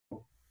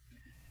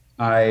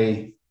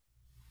I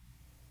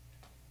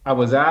I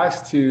was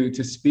asked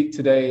to speak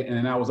today,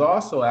 and I was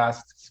also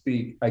asked to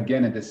speak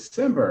again in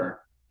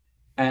December.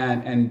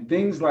 And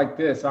things like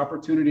this,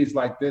 opportunities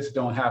like this,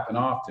 don't happen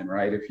often,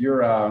 right? If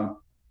you're,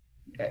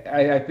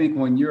 I think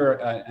when you're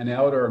an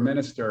elder or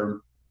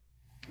minister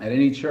at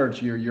any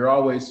church, you're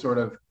always sort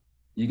of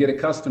you get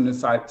accustomed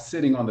to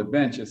sitting on the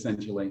bench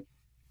essentially.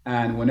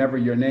 And whenever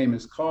your name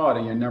is called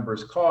and your number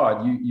is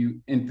called, you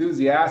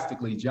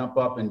enthusiastically jump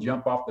up and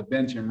jump off the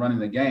bench and run in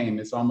the game.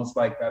 It's almost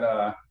like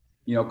that,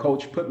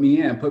 coach, put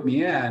me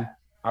in.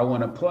 I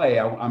want to play.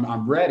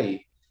 I'm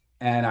ready.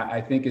 And I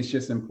think it's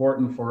just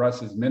important for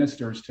us as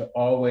ministers to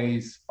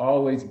always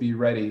be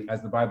ready,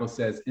 as the Bible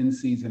says, in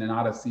season and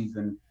out of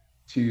season,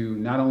 to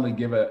not only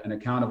give an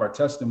account of our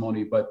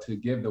testimony, but to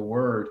give the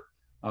word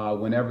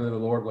whenever the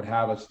Lord would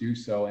have us do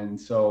so. And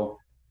so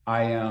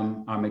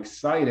I'm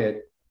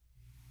excited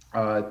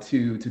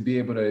to be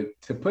able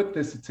to put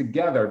this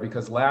together,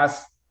 because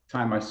last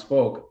time I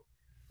spoke,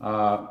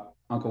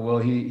 Uncle Will,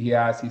 he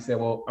asked, he said,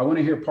 well, I want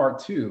to hear part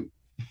two,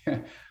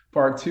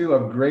 part two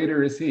of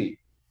Greater Is He.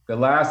 The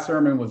last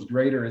sermon was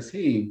Greater Is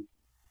He.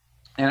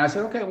 And I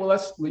said, okay, well,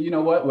 you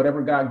know what,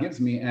 whatever God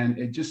gives me. And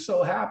it just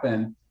so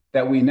happened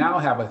that we now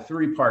have a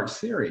 3-part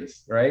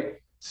series, right?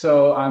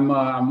 So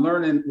I'm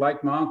learning,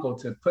 like my uncle,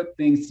 to put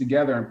things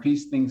together and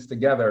piece things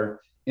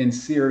together in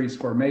series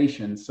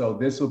formation. So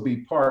this will be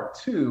part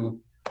 2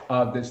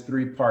 of this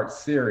 3-part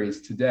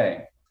series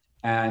today.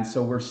 And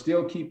so we're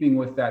still keeping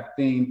with that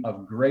theme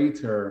of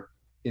Greater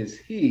Is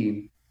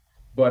He,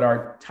 but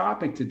our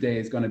topic today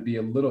is going to be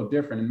a little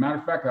different. As a matter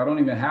of fact, I don't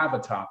even have a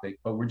topic,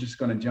 but we're just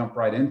going to jump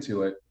right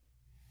into it.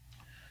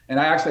 And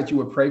I ask that you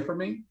would pray for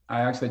me. I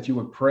ask that you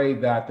would pray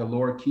that the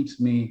Lord keeps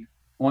me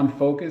on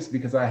focus,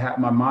 because I have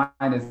my mind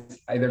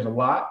there's a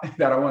lot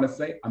that I want to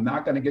say. I'm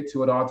not going to get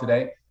to it all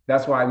today.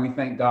 That's why we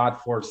thank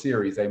God for a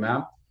series.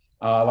 Amen.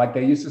 Like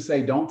they used to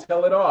say, don't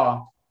tell it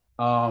all,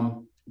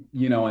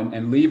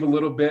 and leave a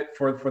little bit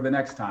for the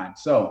next time.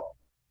 So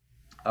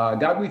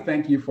God, we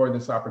thank you for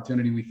this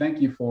opportunity. We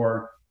thank you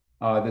for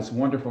this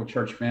wonderful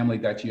church family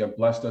that you have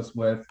blessed us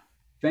with.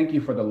 Thank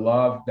you for the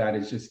love that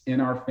is just in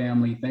our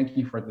family. Thank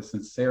you for the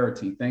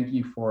sincerity. Thank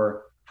you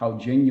for how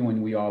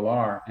genuine we all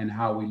are and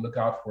how we look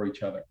out for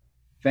each other.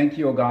 Thank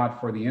you, oh God,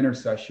 for the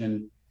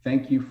intercession.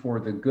 Thank you for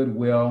the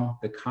goodwill,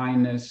 the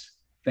kindness.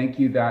 Thank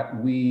you that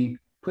we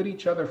put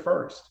each other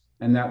first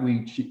and that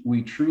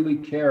we truly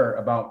care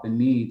about the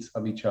needs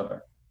of each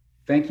other.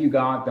 Thank you,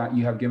 God, that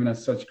you have given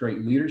us such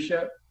great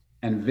leadership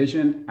and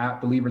vision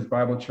at Believers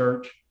Bible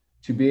Church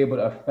to be able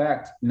to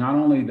affect not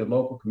only the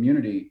local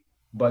community,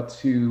 but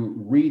to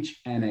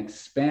reach and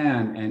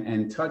expand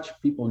and touch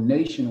people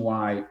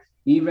nationwide,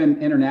 even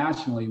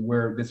internationally,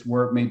 where this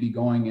work may be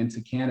going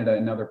into Canada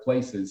and other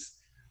places,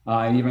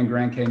 and even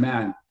Grand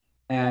Cayman.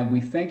 And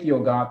we thank you,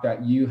 oh God,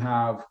 that you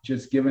have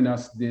just given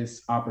us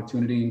this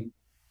opportunity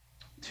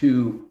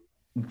to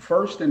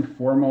first and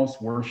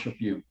foremost worship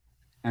you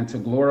and to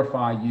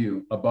glorify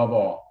you above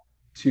all,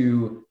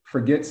 to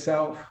forget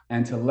self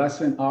and to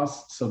lessen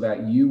us so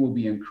that you will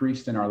be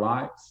increased in our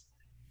lives.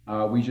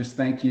 We just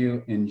thank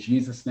you in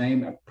Jesus'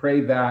 name. I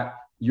pray that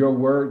your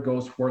word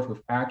goes forth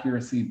with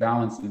accuracy,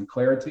 balance, and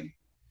clarity.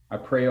 I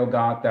pray, oh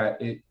God,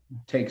 that it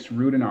takes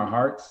root in our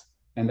hearts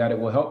and that it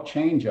will help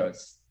change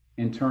us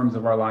in terms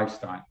of our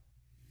lifestyle.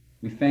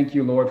 We thank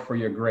you, Lord, for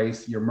your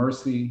grace, your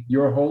mercy,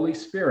 your Holy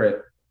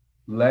Spirit.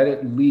 Let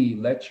it lead.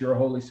 Let your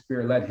Holy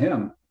Spirit, let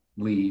him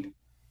lead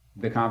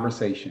the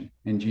conversation.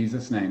 In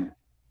Jesus' name,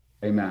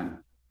 amen.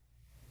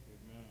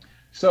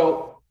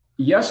 So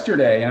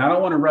yesterday, and I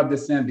don't want to rub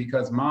this in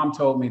because mom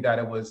told me that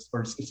it was,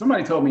 or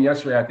somebody told me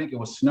yesterday, I think it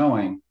was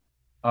snowing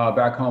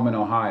back home in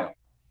Ohio.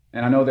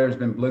 And I know there's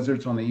been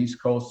blizzards on the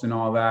East Coast and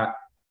all that.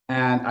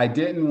 And I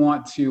didn't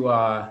want to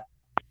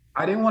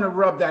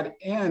rub that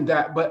in,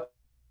 but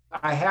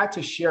I had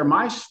to share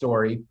my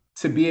story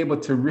to be able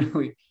to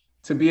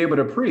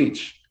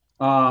preach,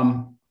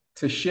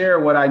 to share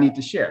what I need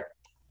to share.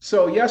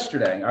 So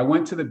yesterday I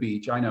went to the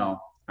beach. I know.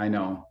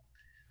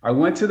 I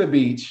went to the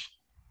beach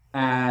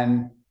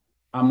and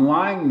I'm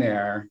lying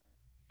there,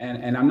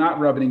 and I'm not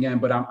rubbing it in,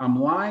 but I'm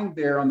lying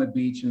there on the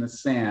beach in the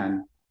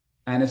sand,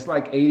 and it's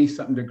like 80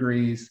 something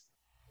degrees.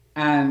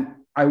 And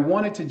I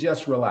wanted to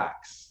just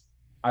relax.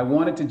 I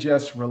wanted to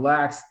just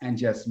relax and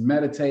just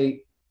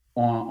meditate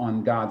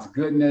on God's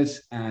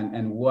goodness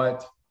and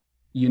what,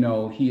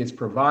 he is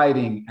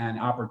providing, and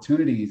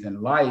opportunities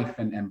and life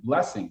and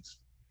blessings.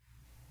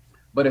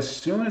 But as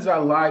soon as I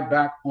lied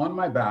back on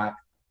my back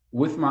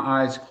with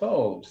my eyes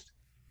closed,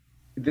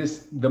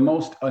 the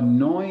most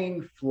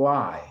annoying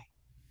fly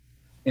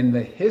in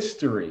the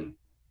history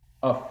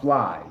of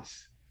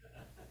flies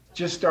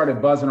just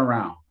started buzzing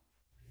around.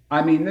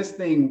 I mean, this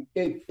thing,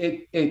 it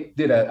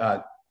did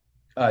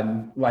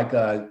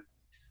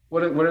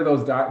what are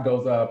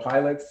those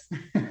pilots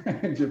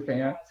in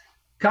Japan?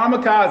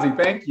 Kamikaze,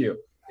 thank you.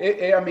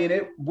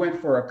 It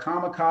went for a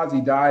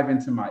kamikaze dive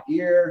into my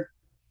ear.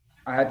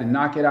 I had to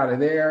knock it out of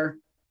there.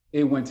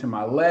 It went to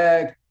my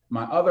leg,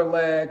 my other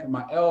leg,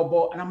 my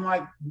elbow. And I'm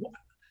like,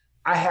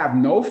 I have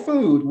no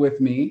food with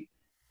me.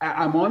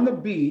 I'm on the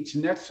beach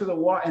next to the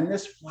water, and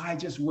this fly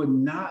just would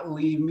not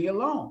leave me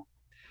alone.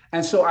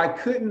 And so I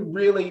couldn't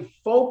really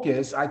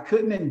focus. I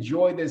couldn't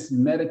enjoy this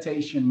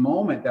meditation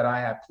moment that I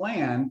had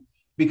planned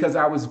because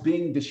I was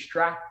being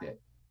distracted.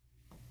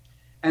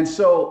 And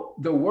so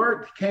the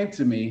word came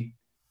to me,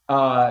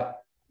 open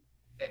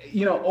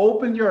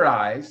your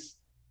eyes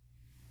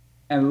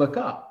and look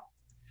up.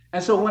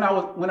 And so when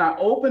I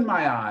opened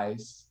my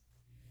eyes,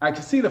 I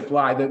could see the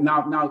fly.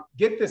 Now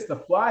get this, the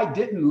fly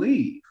didn't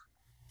leave.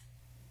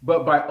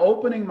 But by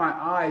opening my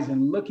eyes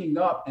and looking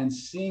up and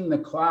seeing the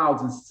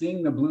clouds and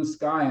seeing the blue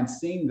sky and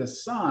seeing the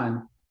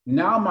sun,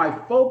 now my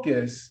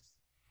focus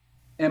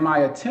and my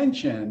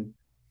attention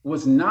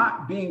was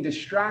not being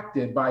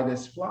distracted by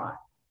this fly.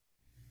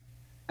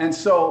 And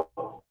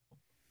so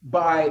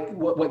by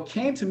what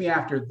came to me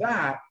after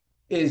that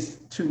is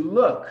to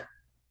look,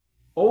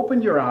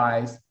 open your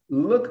eyes,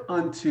 look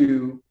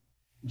unto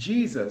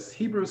Jesus.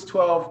 Hebrews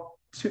 12,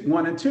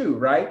 1 and 2,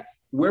 right?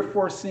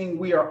 Wherefore, seeing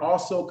we are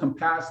also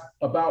compassed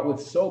about with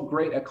so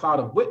great a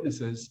cloud of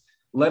witnesses,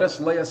 let us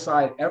lay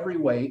aside every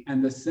weight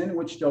and the sin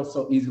which does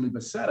so easily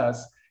beset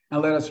us,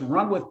 and let us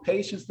run with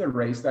patience the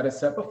race that is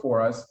set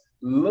before us,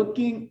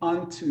 looking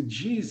unto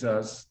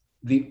Jesus,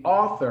 the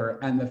author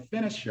and the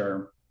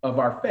finisher of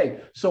our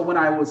faith. So when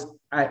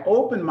I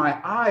opened my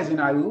eyes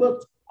and I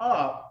looked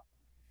up,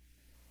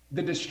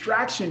 the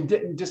distraction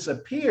didn't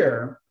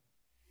disappear,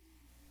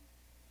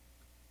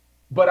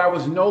 but I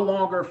was no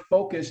longer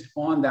focused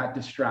on that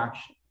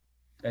distraction.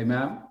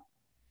 Amen.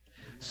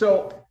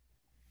 So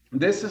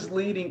this is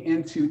leading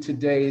into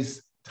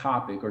today's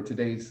topic or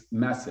today's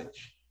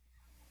message.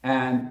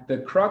 And the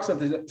crux of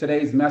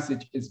today's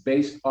message is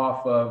based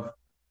off of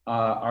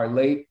our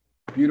late,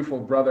 beautiful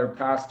brother,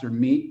 Pastor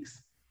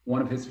Meeks,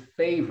 one of his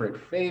favorite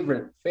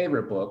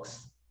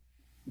books,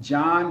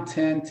 John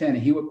 10:10.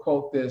 He would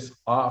quote this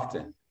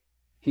often.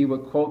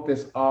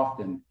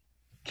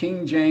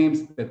 King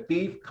James, the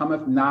thief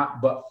cometh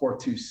not but for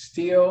to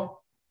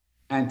steal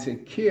and to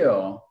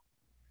kill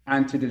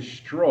and to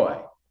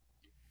destroy.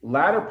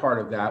 Latter part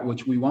of that,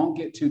 which we won't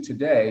get to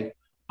today,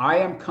 I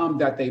am come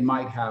that they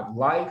might have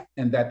life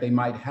and that they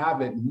might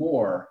have it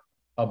more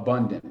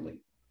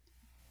abundantly.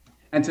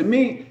 And to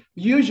me,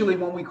 usually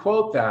when we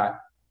quote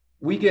that,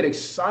 we get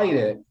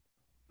excited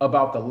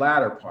about the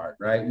latter part,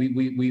 right?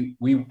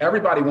 We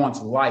everybody wants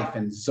life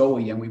and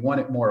Zoe, and we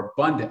want it more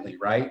abundantly,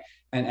 right?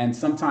 And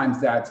sometimes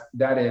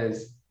that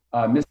is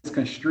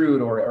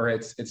misconstrued or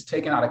it's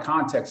taken out of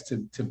context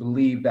to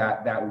believe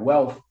that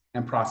wealth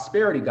and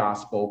prosperity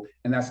gospel,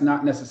 and that's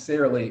not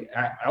necessarily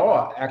at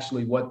all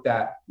actually what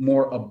that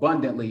more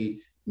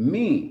abundantly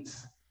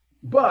means.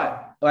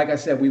 But like I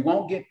said, we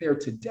won't get there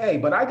today,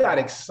 but I got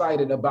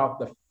excited about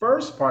the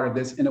first part of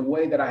this in a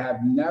way that I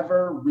have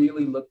never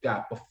really looked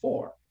at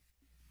before.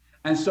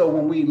 And so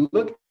when we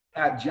look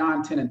at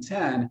John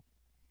 10:10,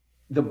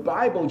 the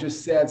Bible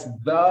just says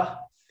the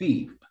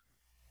thief.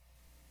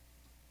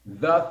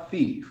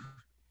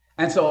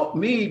 And so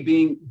me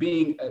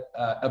being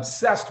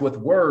obsessed with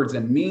words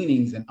and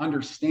meanings and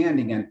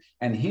understanding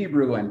and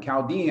Hebrew and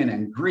Chaldean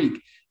and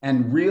Greek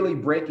and really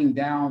breaking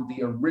down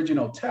the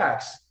original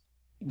text,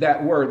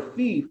 that word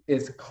thief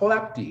is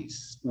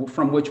kleptes,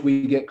 from which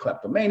we get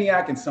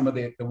kleptomaniac and some of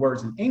the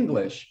words in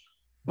English.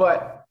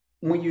 But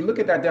when you look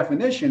at that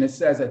definition, it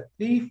says a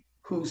thief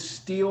who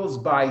steals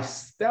by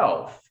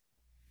stealth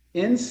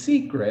in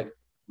secret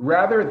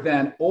rather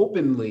than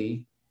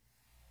openly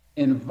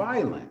in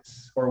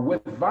violence or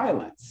with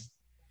violence.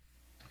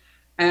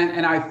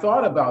 And I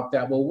thought about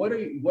that. Well, what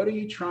are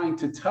you trying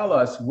to tell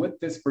us with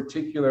this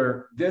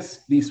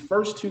these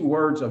first two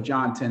words of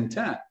John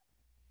 10:10?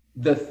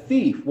 The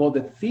thief. Well,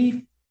 the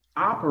thief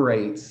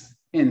operates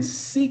in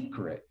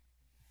secret.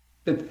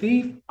 The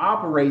thief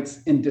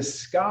operates in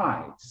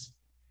disguise.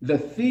 The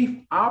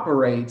thief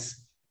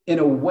operates in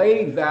a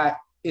way that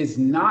is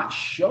not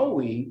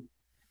showy,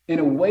 in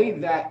a way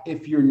that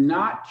if you're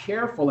not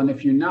careful and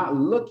if you're not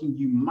looking,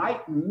 you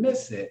might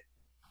miss it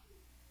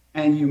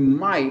and you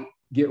might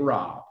get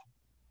robbed.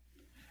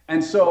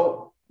 And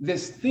so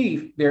this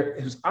thief there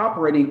is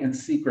operating in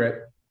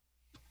secret.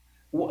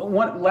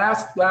 One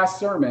last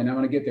sermon, I'm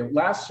going to get there.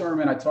 Last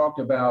sermon, I talked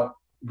about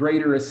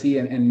greater is he,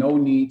 and no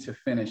need to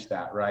finish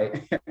that,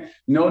 right?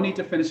 No need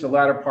to finish the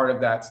latter part of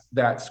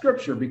that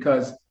scripture,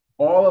 because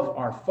all of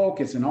our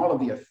focus and all of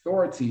the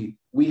authority,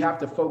 we have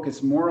to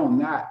focus more on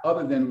that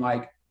other than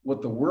like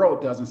what the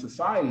world does and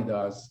society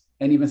does,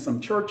 and even some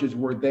churches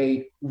where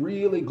they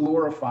really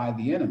glorify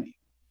the enemy.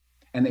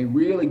 And they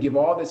really give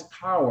all this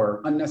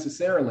power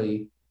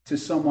unnecessarily to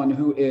someone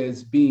who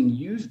is being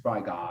used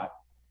by God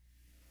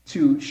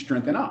to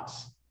strengthen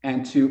us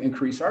and to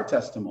increase our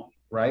testimony,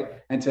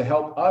 right? And to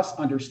help us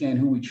understand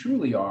who we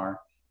truly are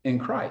in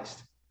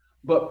Christ.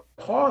 But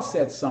Paul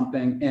said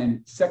something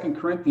in 2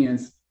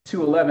 Corinthians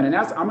 2:11, and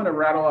I'm going to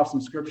rattle off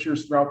some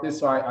scriptures throughout this,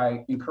 so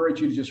I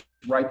encourage you to just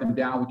write them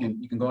down.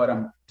 You can go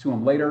to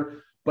them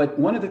later. But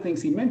one of the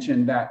things he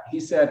mentioned, that he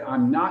said,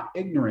 I'm not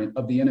ignorant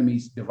of the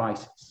enemy's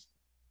devices.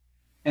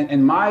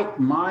 And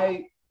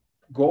my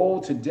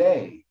goal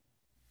today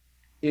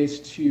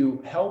is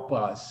to help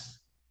us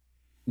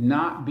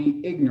not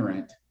be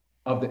ignorant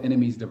of the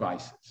enemy's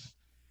devices,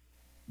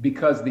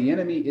 because the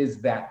enemy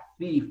is that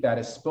thief that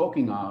is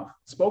spoken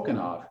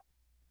of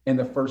in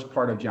the first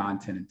part of John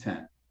 10 and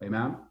 10.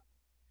 Amen.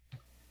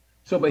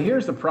 So, but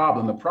here's the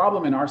problem. The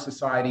problem in our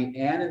society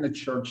and in the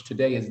church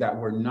today is that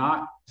we're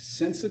not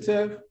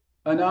sensitive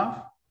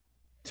enough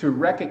to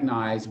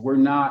recognize, we're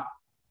not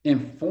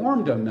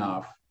informed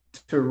enough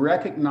to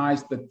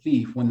recognize the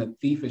thief when the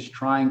thief is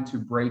trying to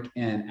break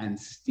in and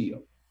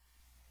steal.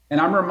 And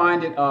I'm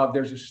reminded of,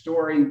 there's a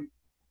story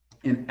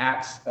in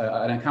Acts,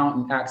 an account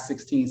in Acts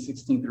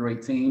 16 through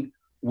 18,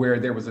 where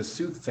there was a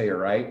soothsayer,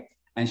 right?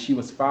 And she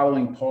was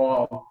following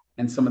Paul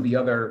and some of the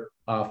other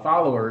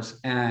followers.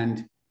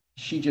 And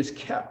she just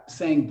kept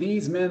saying,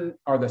 these men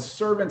are the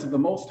servants of the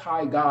Most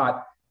High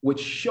God, which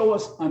show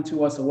us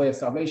unto us a way of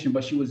salvation.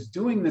 But she was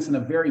doing this in a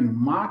very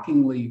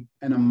mocking way.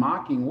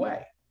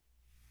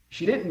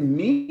 She didn't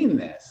mean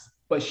this,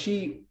 but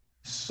she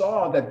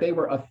saw that they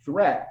were a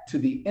threat to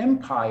the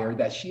empire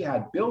that she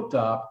had built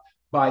up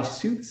by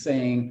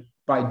soothsaying,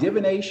 by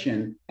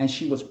divination, and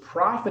she was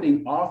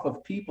profiting off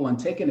of people and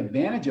taking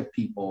advantage of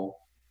people.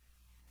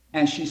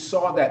 And she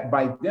saw that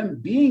by them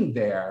being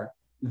there,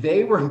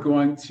 they were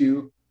going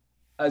to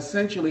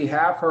essentially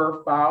have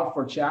her file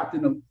for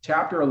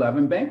chapter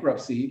 11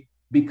 bankruptcy,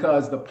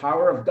 because the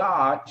power of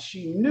God,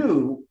 she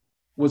knew,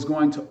 was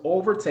going to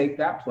overtake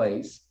that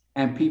place,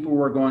 and people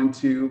were going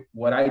to,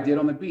 what I did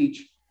on the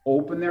beach,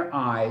 open their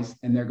eyes,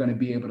 and they're going to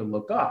be able to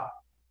look up.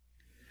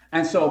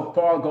 And so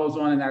Paul goes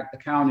on in that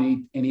account,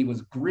 and he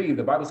was grieved.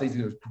 The Bible says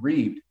he was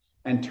grieved,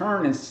 and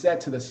turned and said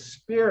to the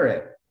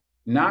spirit,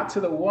 not to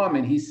the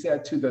woman, he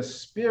said to the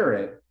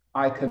spirit,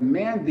 I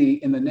command thee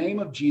in the name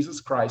of Jesus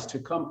Christ to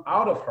come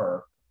out of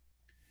her.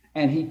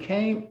 And he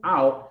came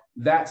out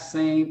that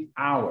same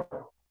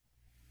hour.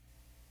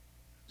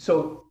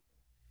 So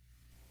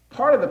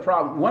part of the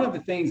problem, one of the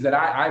things that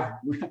I've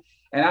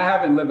and I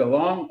haven't lived a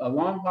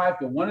long life,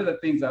 but one of the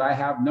things that I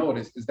have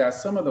noticed is that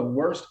some of the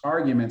worst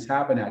arguments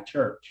happen at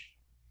church.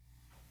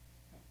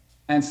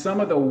 And some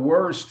of the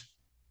worst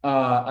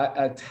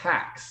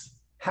attacks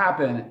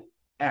happen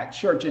at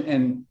church.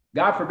 And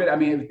God forbid, I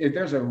mean, if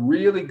there's a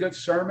really good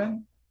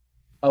sermon,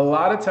 a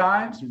lot of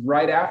times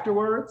right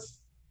afterwards,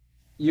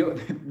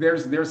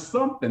 there's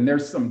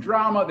some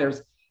drama,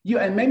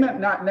 and maybe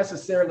not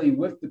necessarily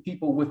with the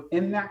people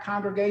within that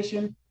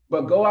congregation,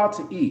 but go out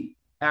to eat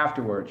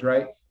afterwards,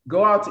 right?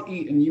 Go out to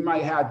eat, and you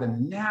might have the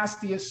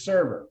nastiest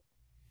server.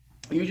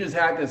 You just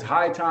had this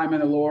high time in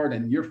the Lord,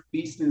 and you're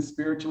feasting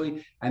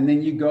spiritually, and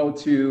then you go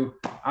to,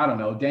 I don't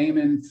know,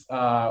 Damon's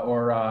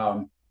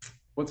or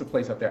what's the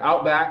place up there,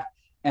 Outback,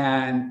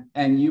 and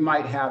you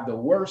might have the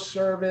worst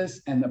service,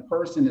 and the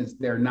person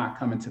they're not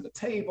coming to the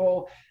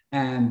table,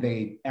 and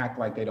they act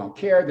like they don't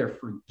care. They're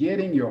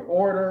forgetting your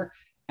order,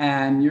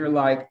 and you're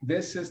like,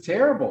 this is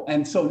terrible.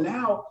 And so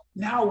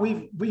now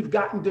we've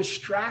gotten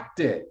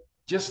distracted,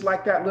 just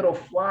like that little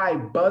fly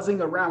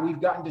buzzing around. We've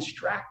gotten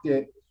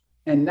distracted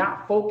and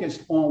not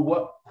focused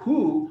on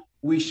who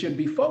we should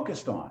be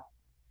focused on.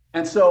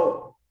 And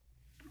so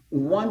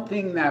one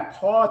thing that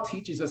Paul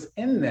teaches us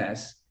in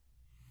this,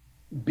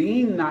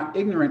 being not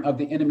ignorant of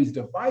the enemy's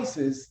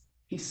devices,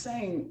 he's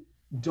saying,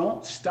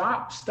 don't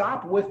stop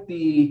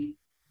looking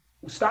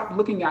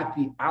at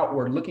the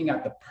outward, looking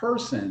at the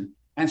person,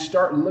 and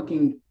start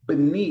looking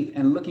beneath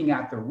and looking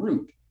at the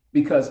root.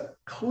 Because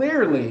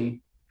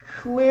clearly,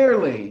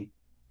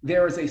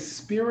 there is a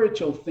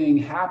spiritual thing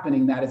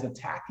happening that is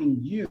attacking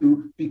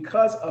you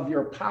because of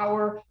your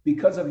power,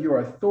 because of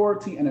your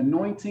authority and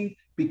anointing,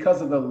 because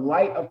of the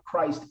light of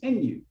Christ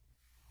in you.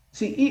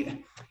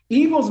 See,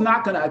 evil's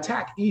not going to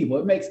attack evil.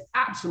 It makes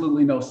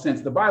absolutely no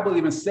sense. The Bible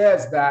even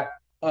says that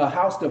a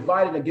house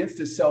divided against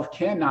itself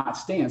cannot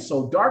stand.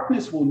 So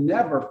darkness will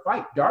never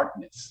fight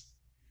darkness.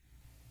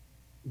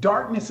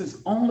 Darkness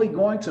is only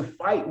going to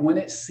fight when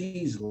it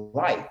sees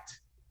light,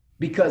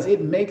 because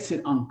it makes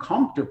it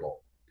uncomfortable.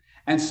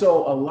 And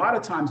so a lot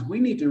of times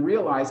we need to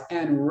realize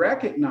and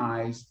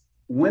recognize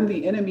when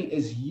the enemy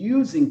is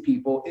using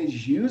people in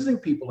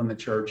the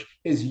church,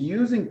 is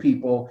using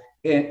people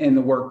in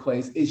the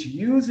workplace, is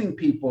using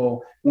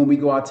people when we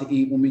go out to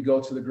eat, when we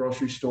go to the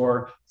grocery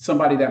store,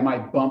 somebody that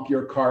might bump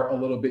your cart a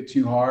little bit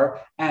too hard,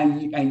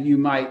 and you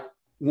might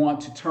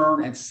want to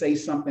turn and say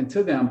something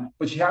to them,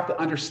 but you have to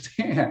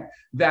understand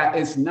that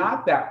it's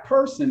not that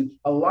person.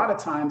 A lot of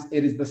times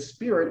it is the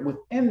spirit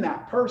within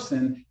that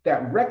person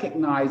that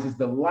recognizes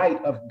the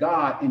light of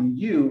God in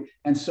you.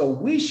 And so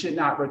we should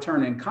not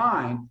return in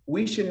kind.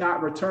 We should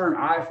not return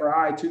eye for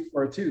eye, tooth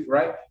for a tooth,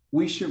 right?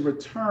 We should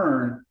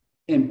return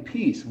in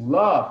peace.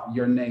 Love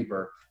your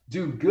neighbor.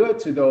 Do good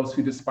to those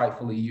who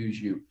despitefully use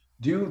you.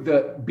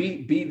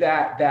 Be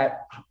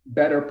that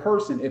better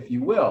person, if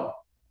you will.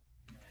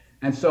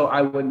 And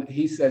so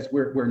he says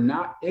we're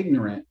not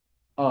ignorant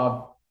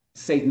of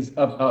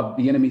of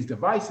the enemy's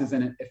devices.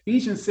 And in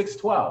Ephesians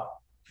 6:12,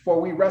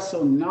 for we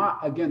wrestle not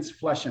against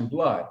flesh and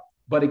blood,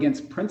 but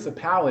against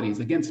principalities,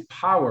 against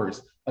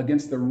powers,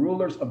 against the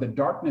rulers of the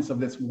darkness of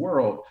this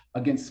world,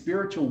 against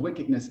spiritual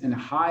wickedness in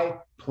high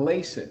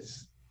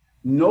places.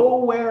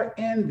 Nowhere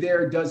in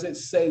there does it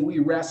say we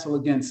wrestle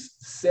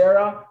against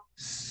Sarah,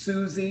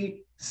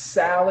 Susie,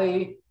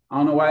 Sally. I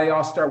don't know why they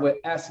all start with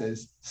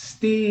S's.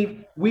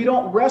 Steve. We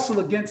don't wrestle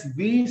against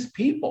these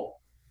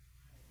people.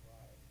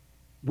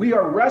 We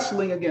are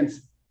wrestling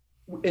against,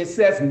 it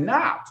says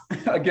not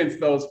against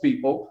those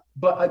people,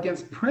 but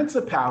against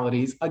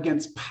principalities,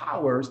 against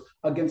powers,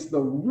 against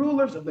the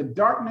rulers of the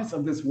darkness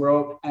of this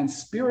world and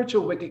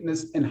spiritual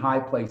wickedness in high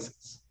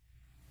places.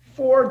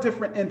 4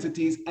 different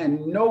entities,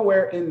 and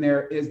nowhere in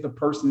there is the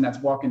person that's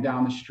walking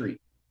down the street.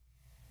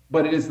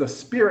 But it is the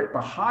spirit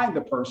behind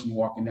the person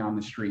walking down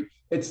the street.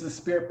 It's the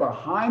spirit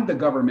behind the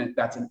government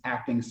that's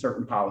enacting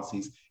certain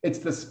policies. It's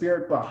the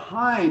spirit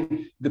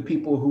behind the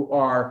people who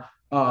are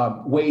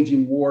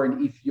waging war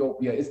in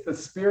Ethiopia. It's the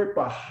spirit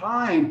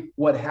behind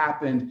what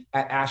happened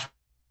at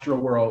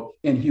Astroworld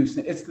in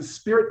Houston. It's the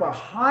spirit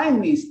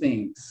behind these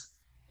things.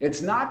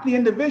 It's not the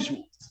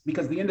individuals,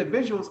 because the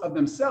individuals of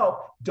themselves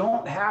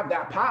don't have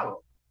that power.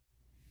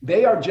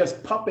 They are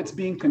just puppets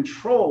being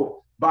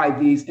controlled by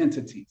these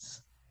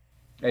entities.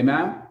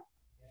 Amen.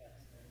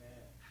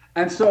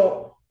 And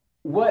so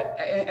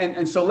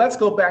so let's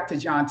go back to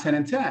John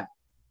 10:10,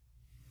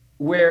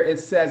 where it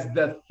says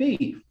the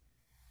thief.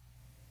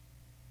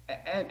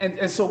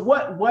 And so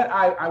what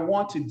I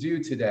want to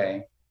do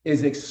today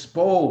is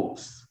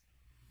expose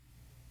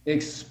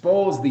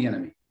the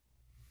enemy,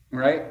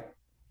 right?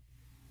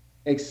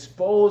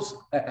 Expose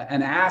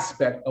an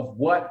aspect of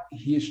what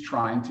he is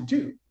trying to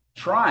do.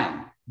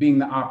 Trying being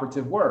the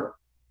operative word.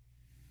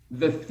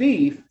 The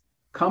thief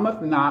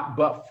cometh not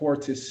but for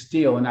to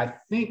steal. And I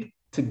think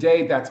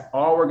today that's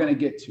all we're going to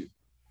get to,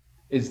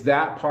 is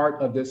that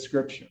part of this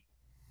scripture.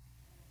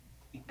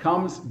 He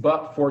comes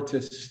but for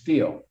to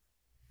steal.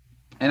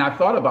 And I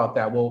thought about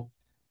that. Well,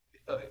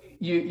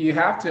 you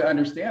have to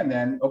understand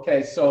then,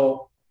 okay,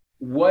 so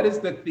what is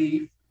the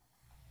thief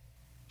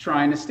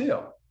trying to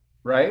steal,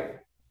 right?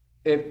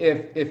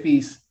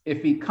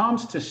 If he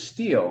comes to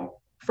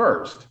steal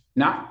first,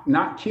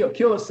 not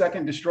kill a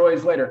second, destroy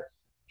us later,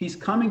 he's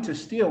coming to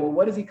steal. Well,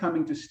 what is he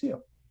coming to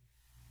steal?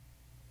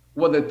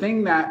 Well, the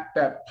thing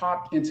that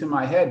popped into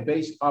my head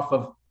based off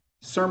of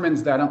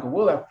sermons that Uncle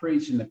Will have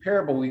preached in the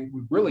parable, we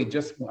really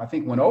just, I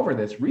think, went over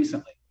this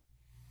recently,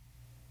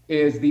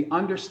 is the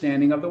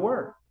understanding of the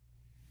word.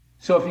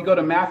 So if you go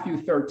to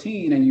Matthew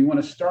 13 and you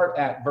want to start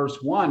at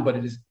verse 1, but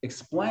it is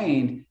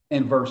explained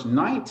in verse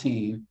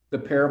 19, the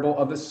parable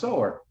of the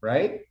sower,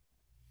 right?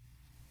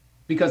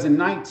 Because in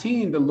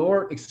 19, the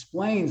Lord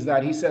explains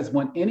that he says,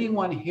 when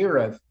anyone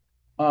heareth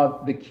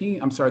of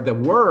the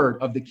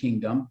word of the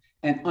kingdom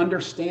and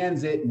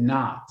understands it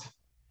not,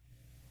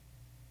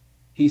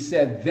 he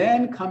said,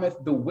 then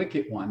cometh the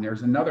wicked one,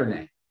 there's another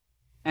name,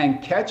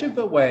 and catcheth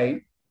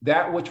away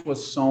that which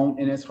was sown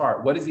in his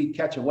heart. What does he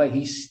catch away?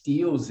 He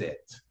steals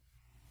it.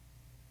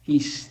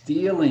 He's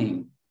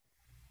stealing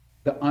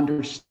the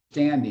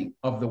understanding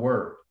of the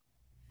word.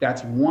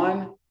 That's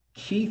one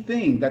key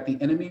thing that the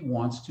enemy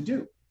wants to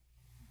do,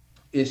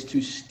 is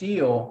to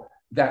steal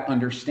that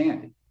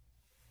understanding.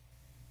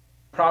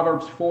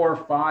 Proverbs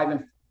 4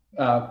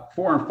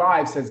 and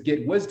 5 says,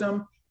 get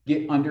wisdom,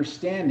 get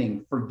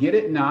understanding, forget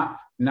it not,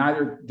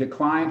 neither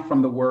decline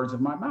from the words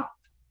of my mouth.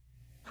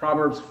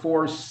 Proverbs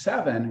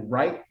 4:7,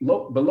 right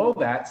below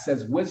that,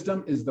 says,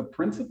 wisdom is the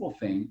principal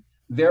thing.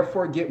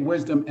 Therefore, get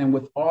wisdom, and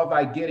with all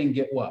thy getting,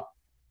 get what?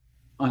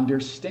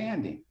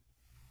 Understanding.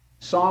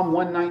 Psalm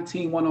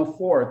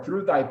 119:104,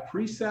 through thy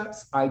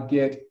precepts I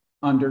get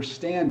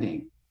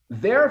understanding.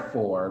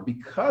 Therefore,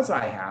 because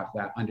I have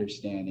that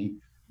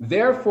understanding,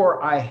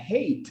 therefore I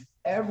hate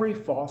every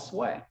false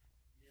way.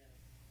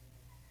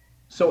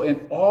 So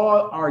in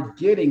all our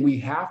getting, we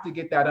have to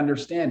get that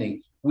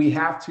understanding. We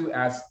have to,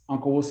 as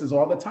Uncle Will says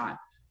all the time,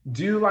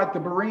 do like the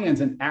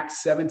Bereans in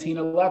Acts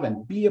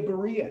 17:11, be a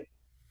Berean.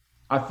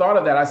 I thought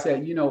of that. I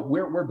said,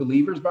 we're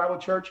Believers Bible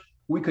Church.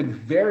 We could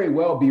very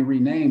well be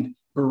renamed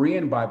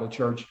Berean Bible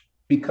Church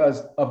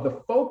because of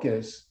the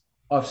focus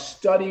of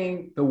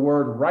studying the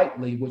word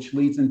rightly, which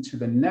leads into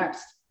the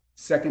next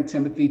 2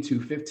 Timothy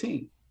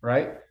 2:15,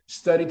 right?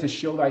 Study to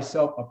show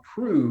thyself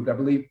approved. I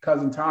believe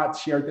Cousin Todd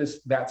shared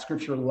that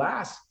scripture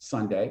last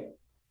Sunday,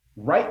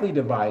 rightly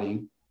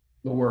dividing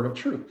the word of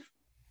truth.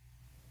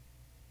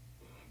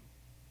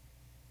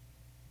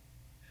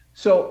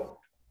 So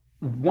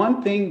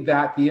one thing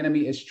that the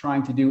enemy is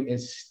trying to do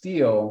is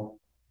steal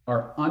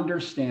our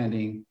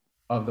understanding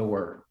of the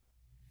word.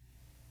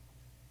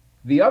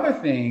 The other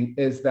thing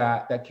is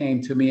that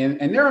came to me, and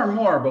there are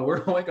more, but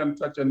we're only going to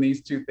touch on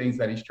these 2 things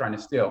that he's trying to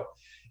steal,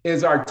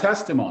 is our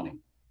testimony.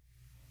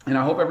 And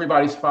I hope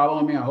everybody's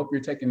following me. I hope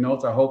you're taking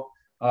notes. I hope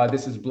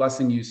this is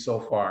blessing you so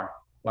far,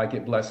 like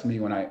it blessed me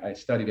when I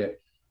studied it.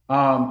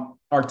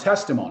 Our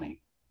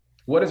testimony.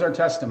 What is our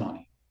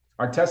testimony?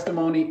 Our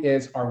testimony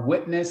is our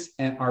witness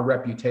and our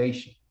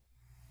reputation.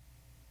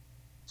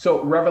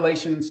 So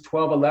Revelations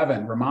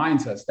 12:11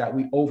 reminds us that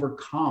we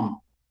overcome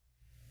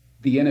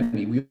the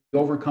enemy. We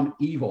overcome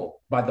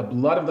evil by the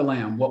blood of the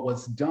Lamb, what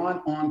was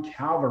done on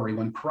Calvary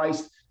when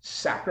Christ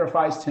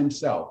sacrificed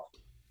himself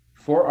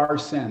for our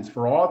sins,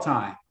 for all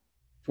time,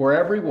 for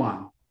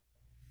everyone,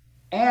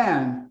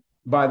 and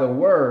by the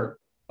word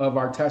of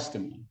our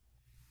testimony.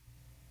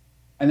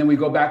 And then we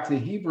go back to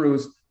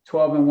Hebrews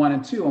 12 and 1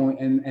 and 2,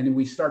 and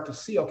we start to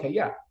see, okay,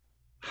 yeah,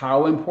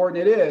 how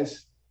important it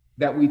is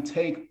that we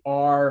take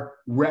our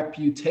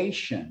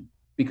reputation,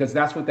 because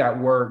that's what that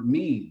word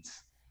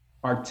means.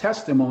 Our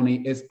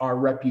testimony is our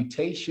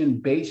reputation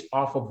based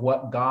off of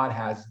what God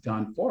has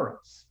done for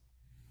us.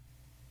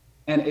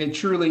 And it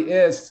truly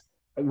is,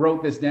 I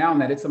wrote this down,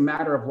 that it's a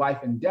matter of life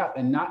and death,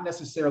 and not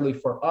necessarily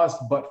for us,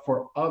 but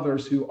for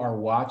others who are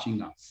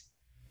watching us,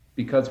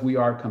 because we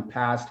are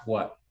compassed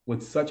what?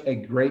 With such a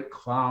great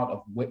cloud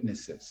of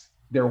witnesses.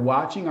 They're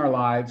watching our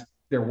lives.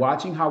 They're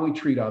watching how we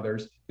treat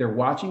others. They're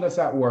watching us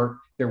at work.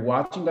 They're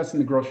watching us in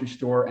the grocery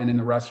store and in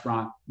the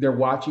restaurant. They're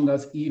watching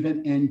us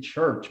even in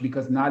church,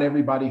 because not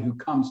everybody who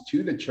comes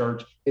to the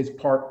church is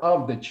part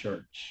of the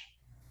church.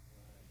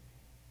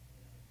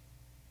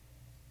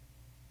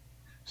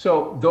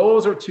 So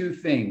those are two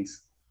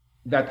things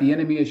that the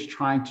enemy is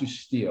trying to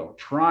steal.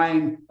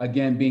 Trying,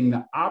 again, being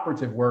the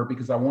operative word,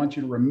 because I want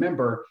you to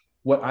remember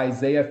what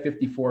Isaiah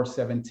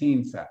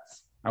 54:17 says.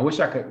 I wish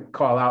I could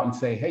call out and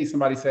say, hey,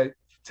 somebody said,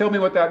 tell me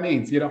what that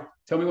means,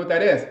 tell me what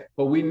that is.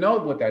 But we know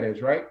what that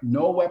is, right?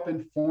 No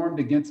weapon formed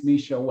against me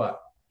shall what?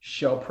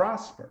 Shall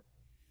prosper.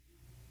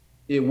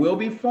 It will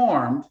be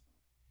formed,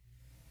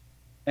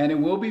 and it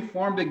will be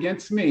formed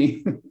against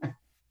me.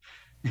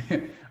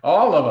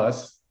 All of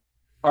us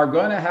are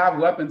going to have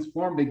weapons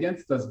formed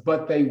against us,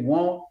 but they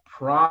won't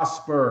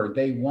prosper.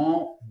 They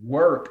won't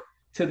work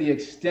to the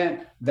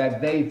extent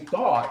that they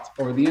thought,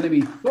 or the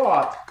enemy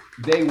thought,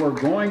 they were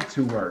going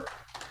to work.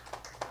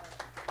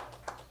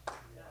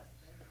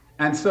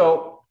 And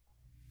so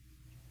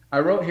I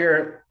wrote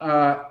here,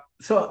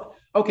 so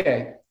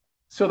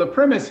the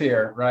premise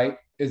here, right,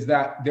 is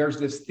that there's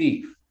this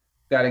thief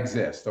that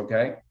exists,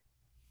 okay?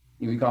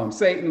 We call him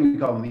Satan, we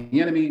call him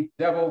the enemy,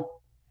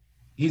 devil.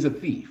 He's a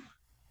thief,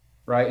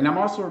 right? And I'm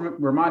also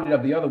reminded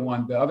of the other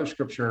one, the other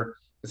scripture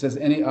that says,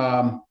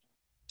 anyone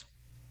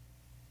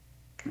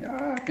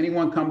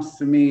comes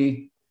to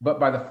me but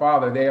by the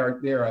Father, they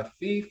are a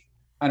thief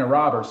and a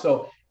robber.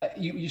 So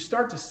you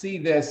start to see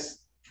this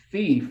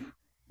thief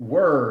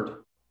word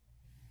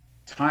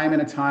time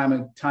and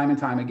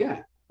time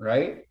again,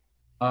 right?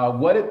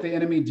 What did the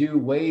enemy do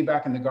way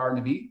back in the Garden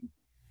of Eden?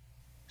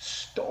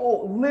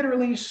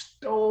 Literally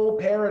stole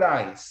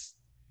paradise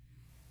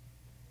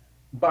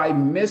by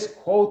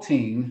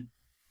misquoting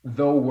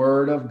the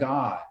word of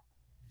God.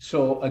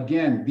 So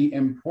again, the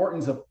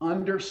importance of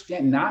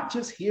understanding, not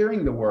just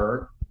hearing the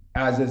word,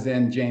 as is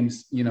in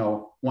James,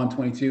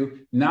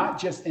 1:22, not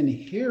just in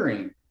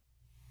hearing,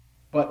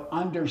 but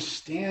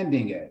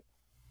understanding it.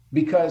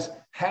 Because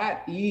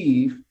had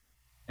Eve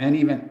and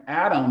even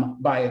Adam,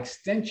 by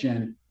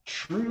extension,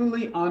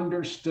 truly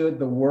understood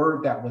the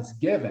word that was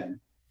given,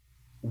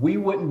 we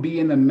wouldn't be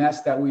in the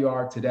mess that we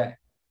are today.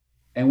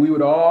 And we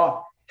would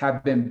all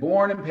have been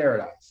born in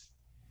paradise.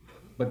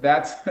 But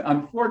that's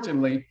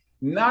unfortunately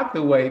not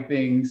the way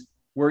things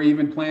were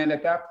even planned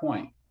at that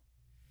point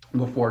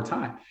before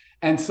time.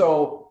 And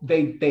so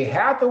they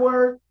had the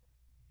word,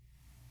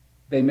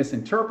 they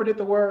misinterpreted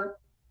the word,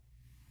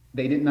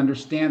 they didn't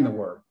understand the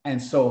word.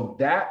 And so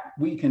that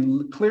we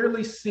can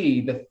clearly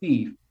see the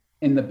thief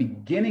in the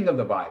beginning of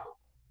the Bible,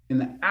 in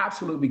the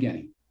absolute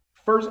beginning,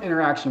 first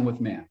interaction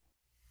with man.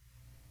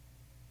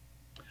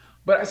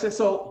 But I said,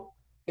 so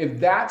if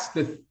that's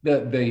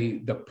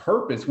the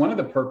purpose, one of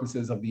the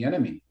purposes of the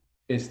enemy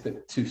is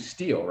to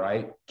steal,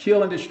 right?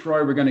 Kill and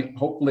destroy. We're going to,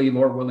 hopefully,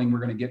 Lord willing, we're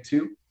going to get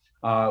to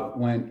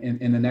when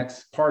in the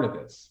next part of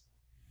this.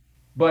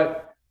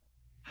 But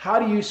how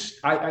do you,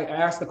 I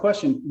asked the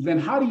question, then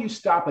how do you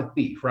stop a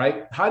thief,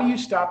 right? How do you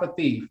stop a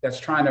thief that's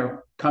trying to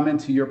come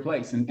into your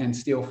place and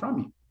steal from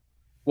you?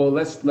 Well,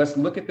 let's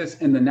look at this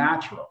in the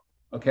natural,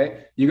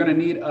 okay? You're going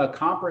to need a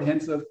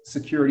comprehensive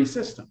security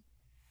system.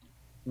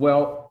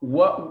 Well,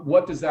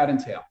 what does that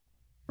entail,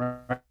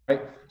 right?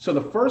 So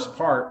the first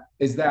part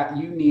is that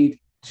you need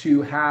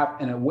to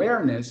have an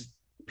awareness.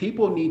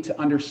 People need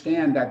to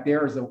understand that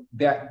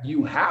that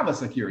you have a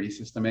security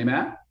system,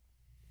 amen?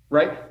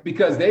 Right?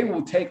 Because they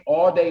will take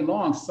all day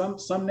long.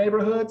 Some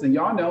neighborhoods, and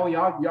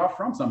y'all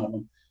from some of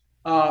them.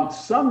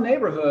 Some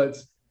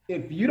neighborhoods,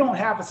 if you don't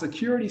have a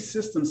security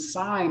system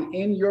sign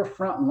in your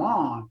front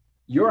lawn,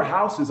 your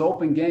house is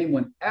open game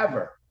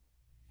whenever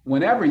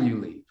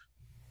you leave.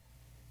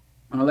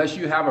 Unless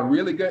you have a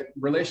really good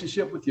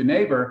relationship with your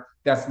neighbor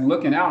that's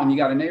looking out and you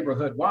got a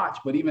neighborhood watch,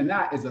 but even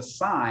that is a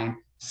sign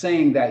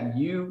saying that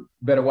you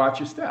better watch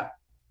your step,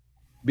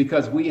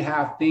 because we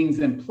have things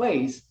in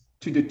place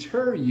to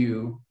deter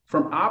you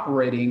from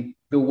operating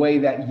the way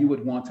that you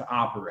would want to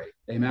operate.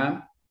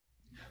 Amen.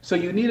 So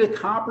you need a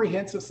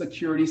comprehensive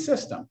security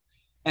system.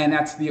 And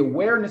that's the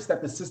awareness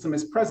that the system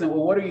is present.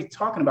 Well, what are you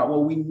talking about?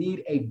 Well, we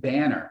need a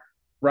banner,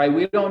 right?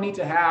 We don't need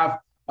to have,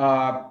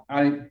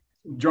 I'm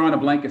drawing a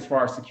blank as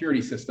far as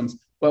security systems,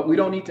 but we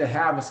don't need to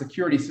have a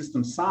security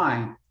system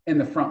sign in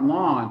the front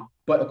lawn.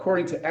 But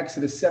according to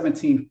Exodus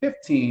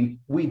 17:15,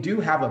 we do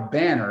have a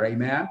banner,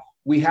 amen?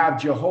 We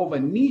have Jehovah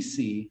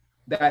Nissi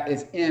that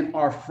is in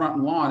our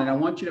front lawn. And I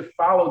want you to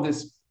follow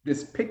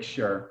this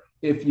picture,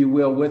 if you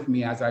will, with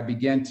me as I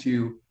begin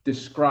to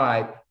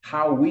describe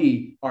how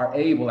we are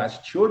able, as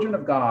children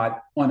of God,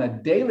 on a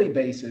daily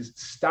basis,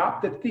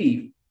 stop the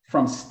thief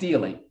from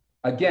stealing.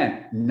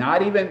 Again,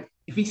 not even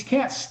if he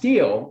can't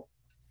steal,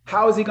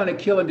 how is he going to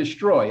kill and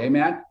destroy?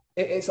 Amen.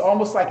 It's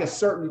almost like a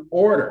certain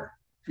order.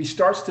 If he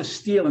starts to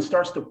steal and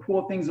starts to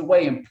pull things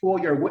away and pull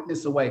your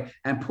witness away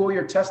and pull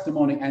your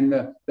testimony and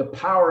the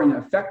power and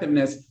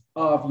effectiveness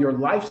of your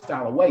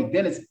lifestyle away,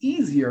 then it's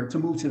easier to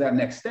move to that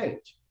next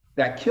stage,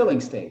 that killing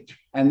stage,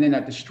 and then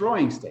that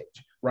destroying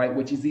stage, right?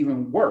 Which is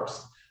even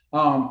worse.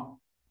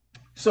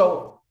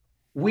 So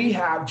we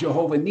have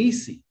Jehovah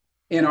Nissi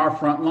in our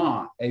front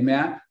lawn,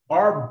 amen?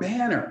 Our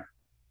banner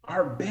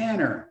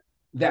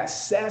that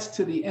says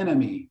to the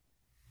enemy,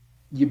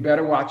 you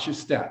better watch your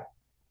step.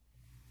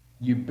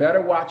 You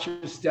better watch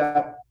your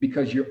step,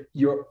 because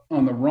you're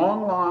on the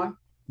wrong lawn,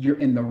 you're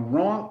in the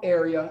wrong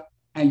area,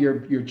 and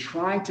you're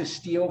trying to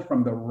steal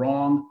from the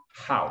wrong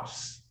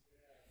house.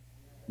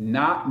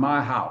 Not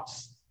my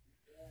house.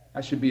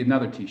 That should be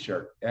another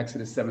t-shirt,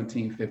 Exodus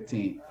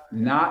 17:15.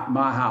 Not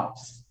my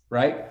house,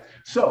 right?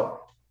 So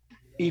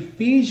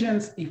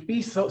Ephesians,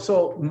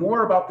 so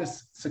more about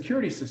this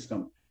security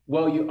system.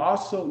 Well, you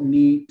also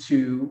need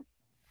to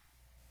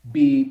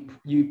be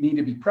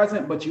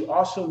present, but you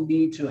also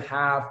need to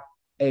have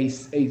a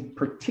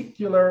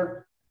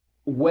particular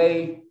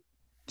way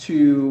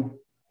to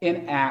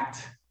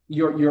enact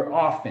your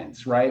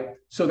offense, right?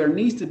 So there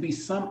needs to be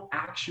some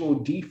actual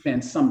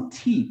defense, some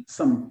teeth,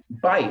 some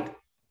bite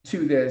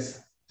to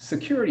this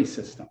security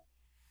system.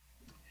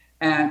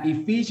 And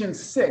Ephesians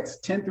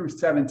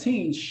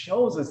 6:10-17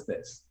 shows us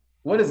this.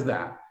 What is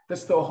that?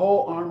 That's the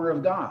whole armor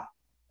of God.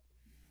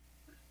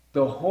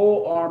 The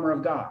whole armor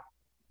of God.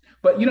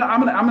 But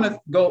I'm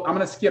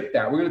gonna skip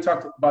that. We're gonna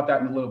talk about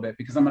that in a little bit,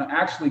 because I'm gonna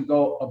actually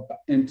go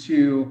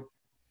into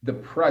the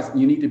present.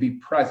 You need to be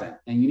present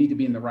and you need to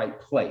be in the right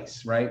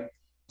place, right?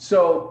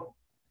 So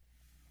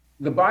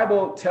the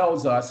Bible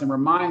tells us and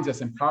reminds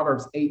us in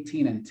Proverbs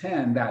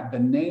 18:10 that the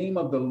name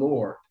of the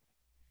Lord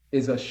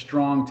is a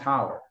strong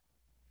tower.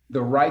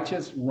 The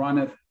righteous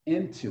runneth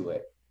into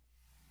it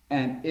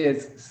and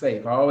is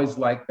safe. I always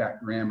like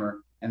that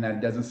grammar, and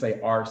that doesn't say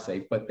are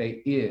safe, but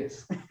they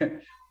is.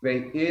 They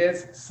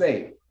is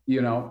safe,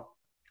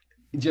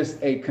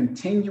 just a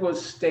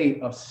continuous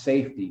state of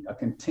safety, a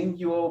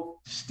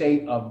continual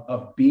state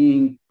of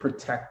being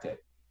protected.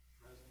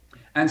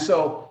 And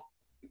so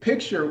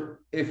picture,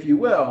 if you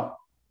will,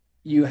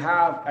 you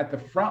have at the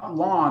front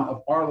lawn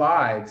of our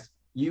lives,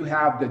 you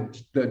have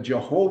the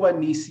Jehovah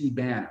Nissi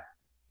banner,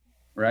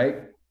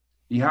 right?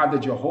 You have the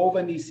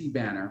Jehovah Nissi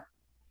banner.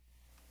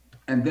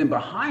 And then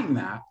behind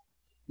that,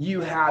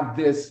 you have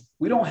this,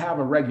 we don't have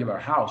a regular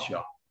house,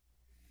 y'all.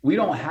 We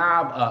don't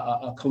have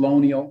a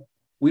colonial.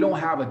 We don't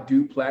have a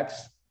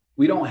duplex.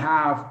 We don't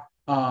have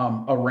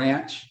a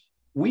ranch.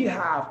 We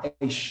have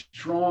a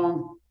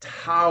strong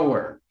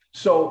tower.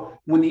 So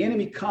when the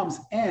enemy comes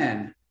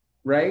in,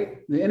 right,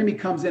 the enemy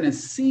comes in and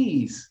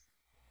sees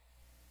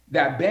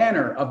that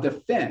banner of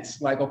defense,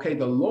 like, okay,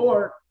 the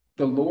Lord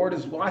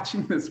is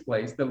watching this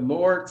place. The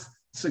Lord's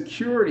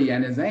security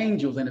and his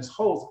angels and his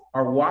hosts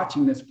are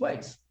watching this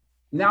place.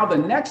 Now, the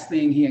next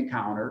thing he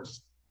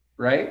encounters,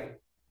 right,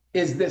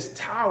 is this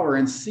tower,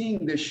 and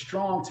seeing this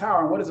strong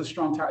tower. And what is a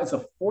strong tower? It's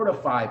a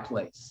fortified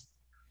place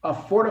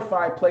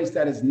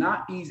that is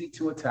not easy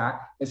to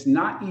attack. It's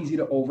not easy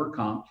to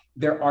overcome.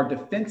 There are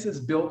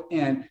defenses built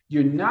in.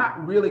 You're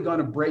not really going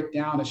to break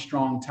down a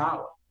strong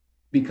tower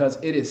because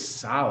it is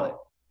solid.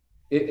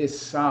 It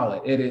is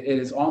solid. It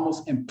is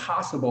almost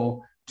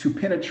impossible to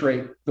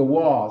penetrate the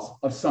walls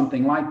of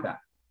something like that.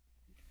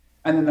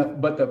 And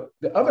then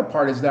the other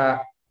part is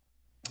that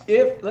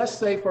if, let's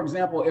say, for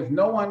example,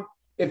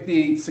 if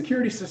the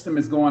security system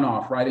is going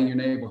off right in your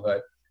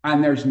neighborhood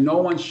and there's no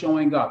one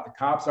showing up, the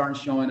cops aren't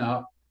showing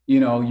up,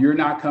 you're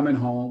not coming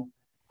home,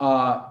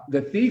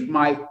 the thief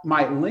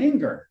might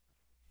linger.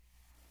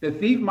 The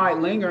thief might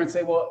linger and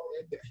say, well,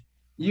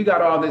 you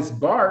got all this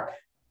bark,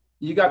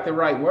 you got the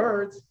right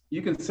words,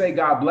 you can say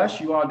God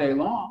bless you all day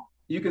long,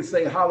 you can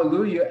say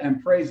hallelujah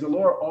and praise the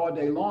Lord all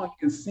day long, you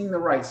can sing the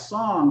right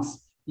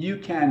songs, you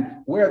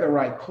can wear the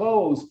right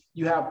clothes,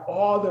 you have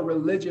all the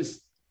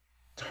religious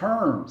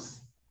terms.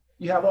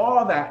 You have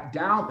all that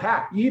down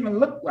pat. You even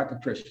look like a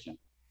Christian.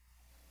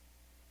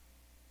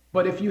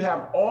 But if you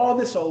have all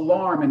this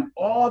alarm and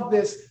all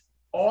this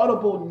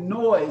audible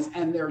noise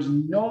and there's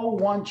no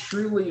one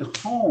truly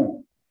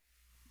home,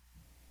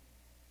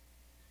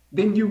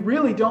 then you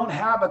really don't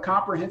have a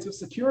comprehensive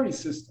security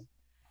system.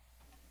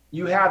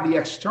 You have the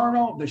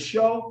external, the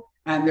show,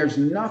 and there's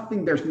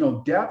nothing, there's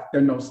no depth,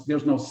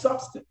 there's no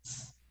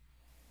substance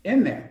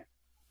in there.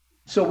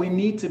 So we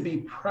need to be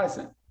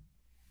present.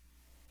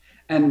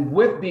 And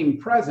with being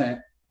present,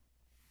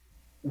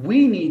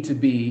 we need to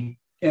be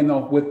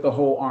with the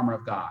whole armor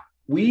of God.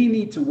 We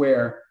need to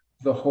wear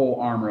the whole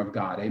armor of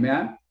God.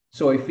 Amen.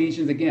 So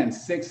Ephesians again,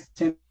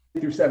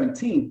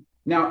 6:10-17.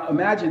 Now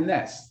imagine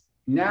this.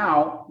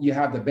 Now you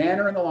have the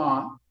banner and the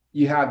lawn,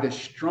 you have this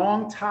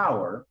strong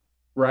tower,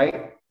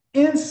 right?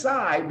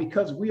 Inside,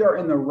 because we are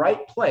in the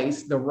right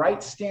place, the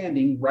right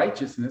standing,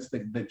 righteousness,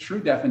 the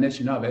true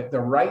definition of it, the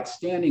right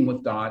standing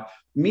with God,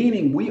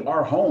 meaning we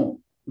are home.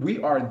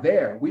 We are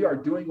there. We are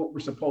doing what we're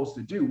supposed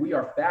to do. We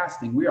are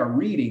fasting. We are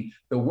reading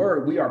the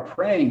word. We are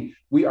praying.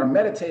 We are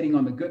meditating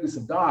on the goodness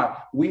of God.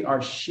 We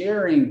are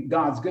sharing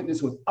God's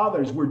goodness with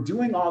others. We're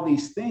doing all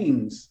these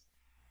things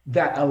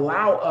that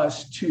allow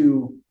us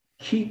to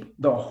keep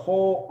the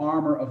whole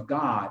armor of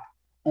God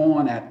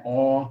on at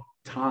all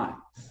times.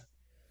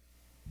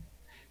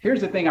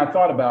 Here's the thing I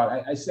thought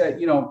about. I said,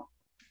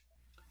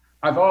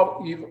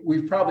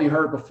 we've probably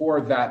heard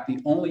before that the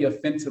only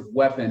offensive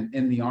weapon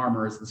in the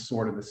armor is the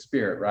sword of the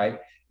Spirit, right?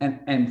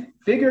 And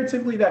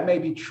figuratively, that may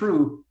be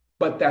true,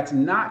 but that's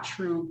not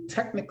true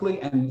technically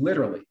and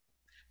literally,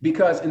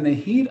 because in the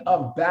heat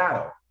of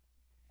battle,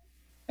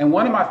 and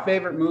one of my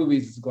favorite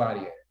movies is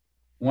Gladiator.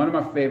 One of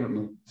my favorite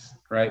movies,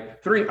 right?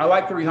 I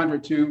like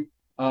 300 too,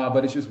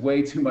 but it's just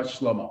way too much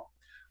slow-mo.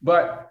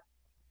 But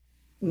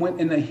when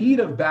in the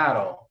heat of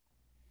battle,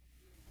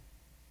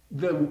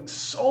 the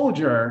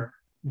soldier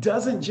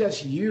doesn't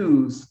just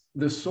use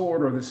the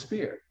sword or the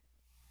spear,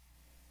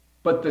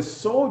 but the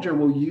soldier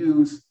will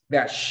use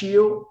that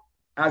shield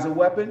as a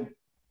weapon.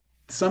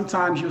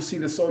 Sometimes you'll see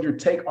the soldier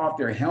take off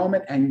their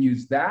helmet and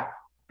use that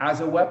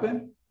as a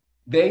weapon.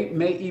 They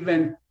may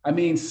even,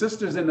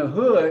 sisters in the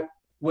hood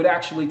would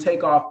actually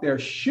take off their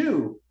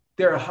shoe,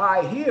 their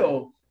high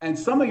heel. And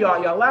some of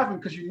y'all laughing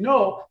because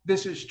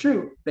this is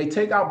true. They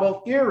take out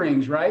both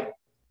earrings, right?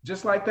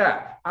 Just like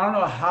that. I don't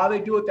know how they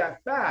do it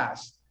that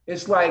fast.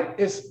 It's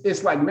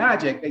like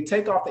magic. They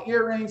take off the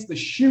earrings, the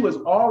shoe is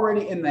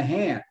already in the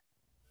hand.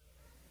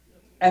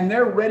 And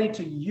they're ready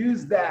to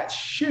use that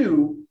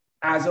shoe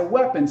as a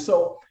weapon.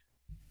 So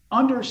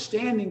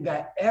understanding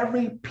that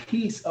every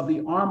piece of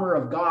the armor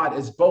of God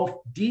is both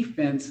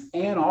defense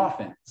and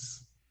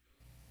offense.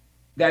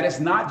 That it's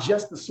not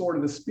just the sword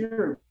of the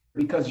Spirit,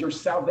 because your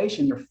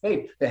salvation, your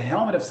faith, the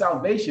helmet of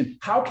salvation,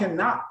 how can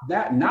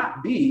that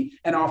not be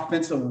an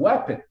offensive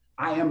weapon?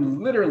 I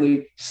am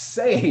literally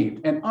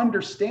saved and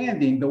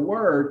understanding the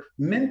word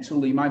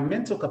mentally. My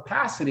mental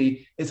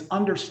capacity is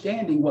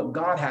understanding what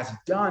God has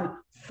done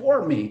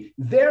for me.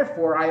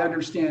 Therefore, I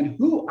understand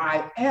who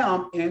I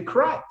am in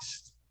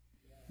Christ.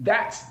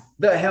 That's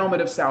the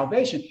helmet of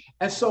salvation.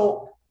 And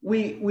so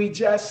we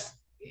just,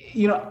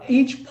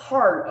 each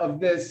part of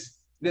this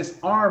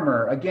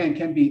armor, again,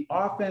 can be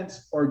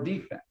offense or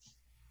defense.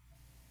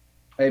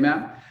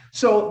 Amen.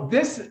 So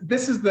this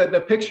is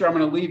the picture I'm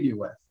going to leave you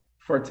with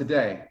for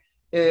today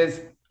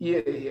is,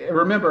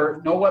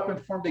 remember, no weapon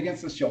formed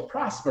against us shall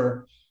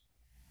prosper.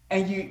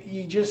 And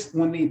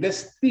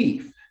this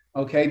thief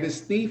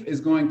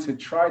is going to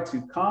try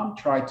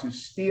to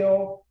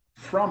steal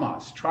from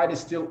us, try to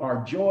steal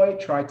our joy,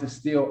 try to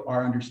steal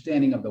our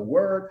understanding of the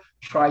word,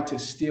 try to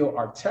steal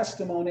our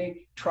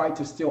testimony, try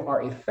to steal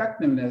our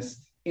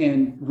effectiveness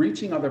in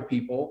reaching other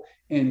people,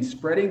 in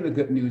spreading the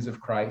good news of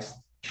Christ,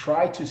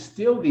 try to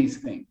steal these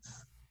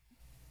things.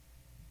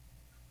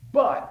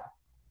 But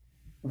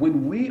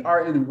when we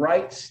are in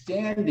right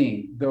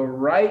standing, the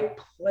right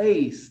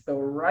place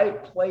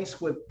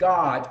with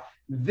God,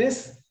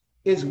 this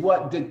is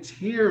what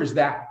deters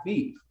that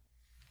thief.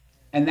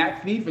 And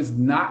that thief is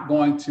not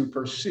going to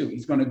pursue.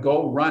 He's going to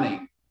go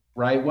running,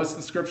 right? What's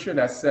the scripture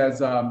that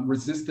says,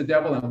 resist the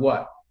devil and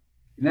what?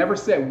 It never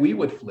said we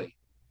would flee.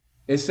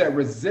 It said,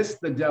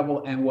 resist the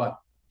devil and what?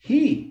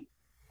 You're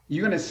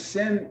going to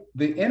send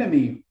the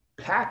enemy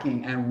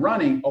packing and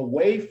running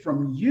away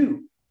from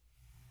you.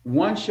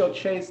 One shall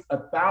chase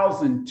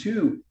 1,000,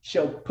 two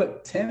shall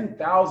put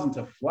 10,000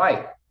 to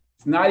flight.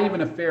 It's not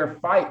even a fair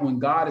fight when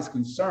God is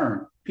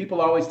concerned. People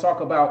always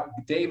talk about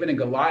David and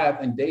Goliath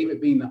and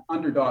David being the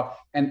underdog.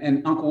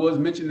 And Uncle Willis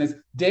mentioned this.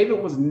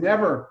 David was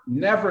never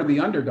the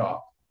underdog.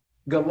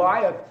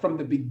 Goliath, from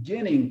the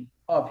beginning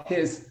of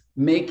his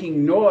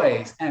making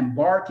noise and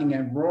barking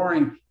and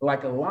roaring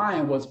like a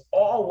lion, was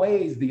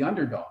always the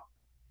underdog,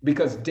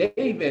 because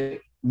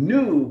David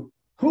knew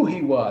who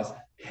he was,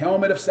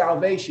 helmet of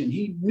salvation.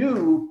 He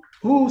knew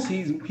whose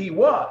he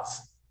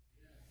was.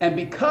 And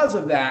because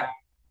of that,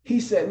 he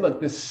said, look,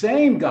 the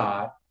same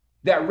God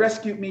that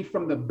rescued me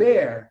from the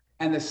bear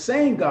and the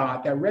same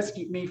God that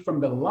rescued me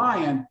from the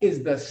lion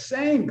is the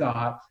same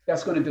God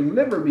that's going to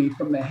deliver me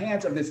from the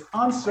hands of this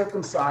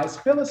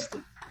uncircumcised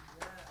Philistine.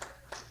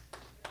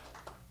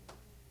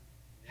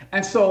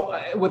 And so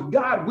with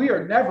God, we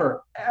are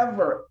never,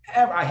 ever,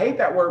 ever, I hate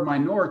that word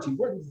minority.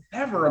 We're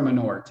never a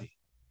minority.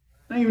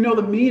 I don't even know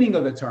the meaning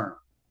of the term.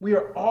 We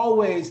are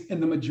always in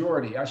the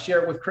majority. I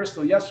shared with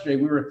Crystal yesterday,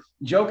 we were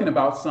joking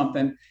about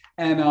something,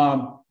 and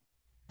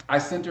I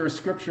sent her a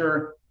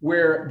scripture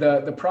where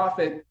the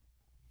prophet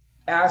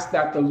asked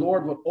that the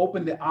Lord would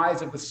open the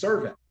eyes of the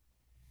servant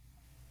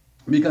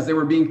because they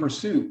were being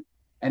pursued.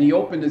 And he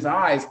opened his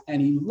eyes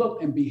and he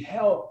looked and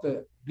beheld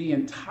the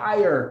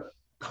entire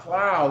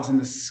clouds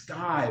and the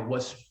sky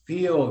was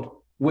filled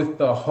with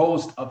the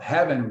host of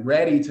heaven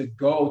ready to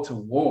go to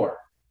war.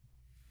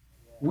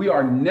 We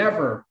are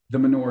never the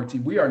minority.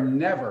 We are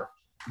never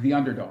the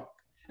underdog.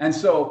 And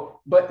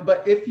so,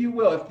 but if you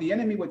will, if the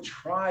enemy would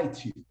try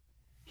to,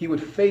 he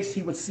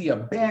would see a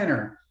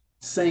banner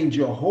saying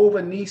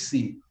Jehovah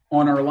Nissi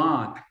on our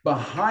lawn.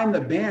 Behind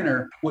the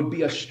banner would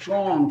be a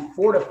strong,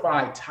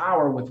 fortified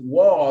tower with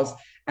walls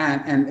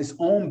and its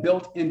own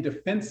built-in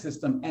defense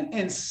system. And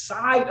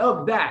inside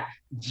of that,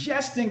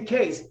 just in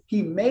case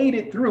he made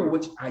it through,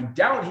 which I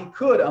doubt he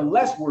could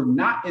unless we're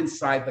not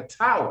inside the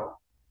tower.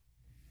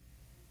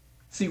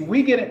 See,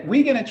 we get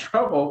in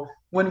trouble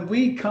when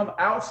we come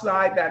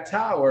outside that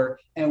tower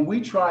and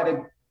we try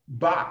to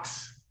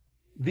box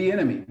the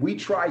enemy. We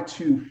try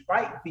to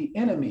fight the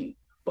enemy.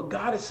 But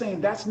God is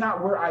saying, that's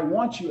not where I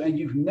want you. And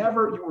you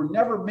were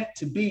never meant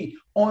to be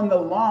on the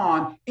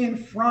lawn in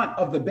front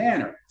of the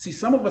banner. See,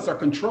 some of us are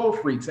control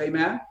freaks.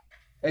 Amen.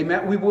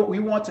 Amen. We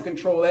want to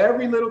control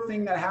every little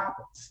thing that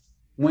happens.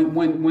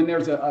 When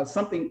there's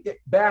something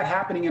bad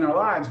happening in our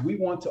lives, we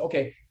want to,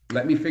 okay,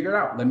 let me figure it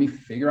out. Let me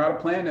figure out a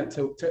plan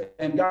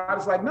and God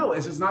is like, no,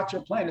 this is not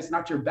your plan. It's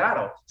not your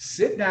battle.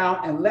 Sit down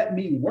and let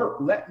me work.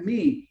 Let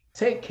me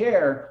take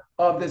care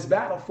of this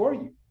battle for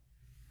you.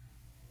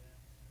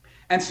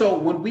 And so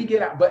when we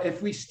get out, but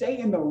if we stay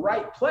in the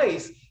right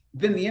place,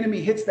 then the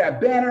enemy hits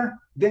that banner,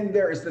 then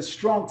there is the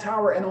strong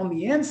tower. And on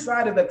the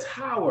inside of the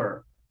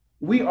tower,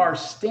 we are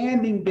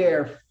standing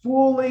there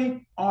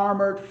fully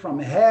armored from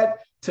head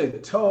to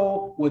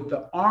toe with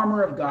the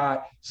armor of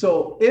God.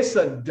 So it's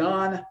a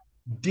done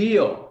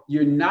deal.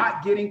 You're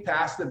not getting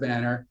past the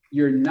banner.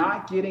 You're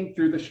not getting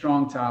through the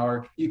strong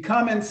tower. You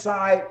come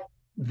inside,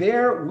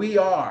 there we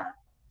are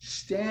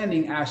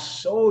standing as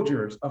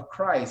soldiers of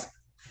Christ,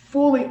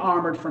 fully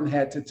armored from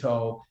head to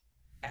toe.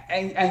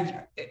 And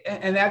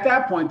at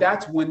that point,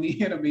 that's when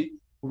the enemy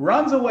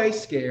runs away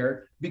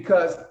scared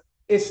because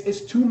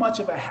it's too much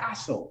of a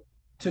hassle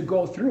to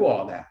go through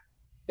all that.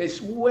 It's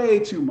way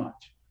too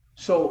much.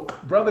 So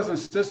brothers and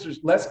sisters,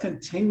 let's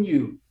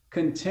continue.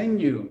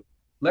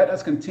 Let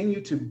us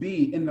continue to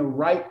be in the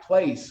right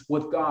place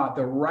with God,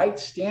 the right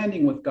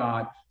standing with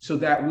God, so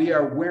that we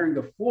are wearing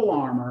the full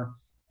armor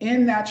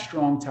in that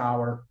strong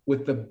tower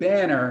with the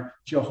banner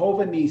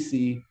Jehovah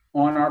Nissi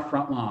on our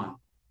front lawn.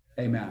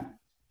 Amen.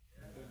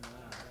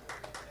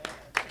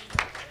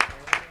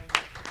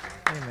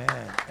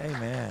 Amen.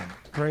 Amen.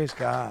 Praise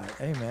God.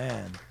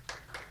 Amen.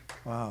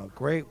 Wow.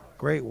 Great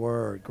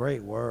word.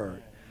 Great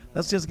word.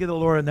 Let's just give the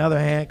Lord another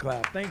hand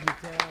clap. Thank you,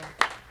 Tim.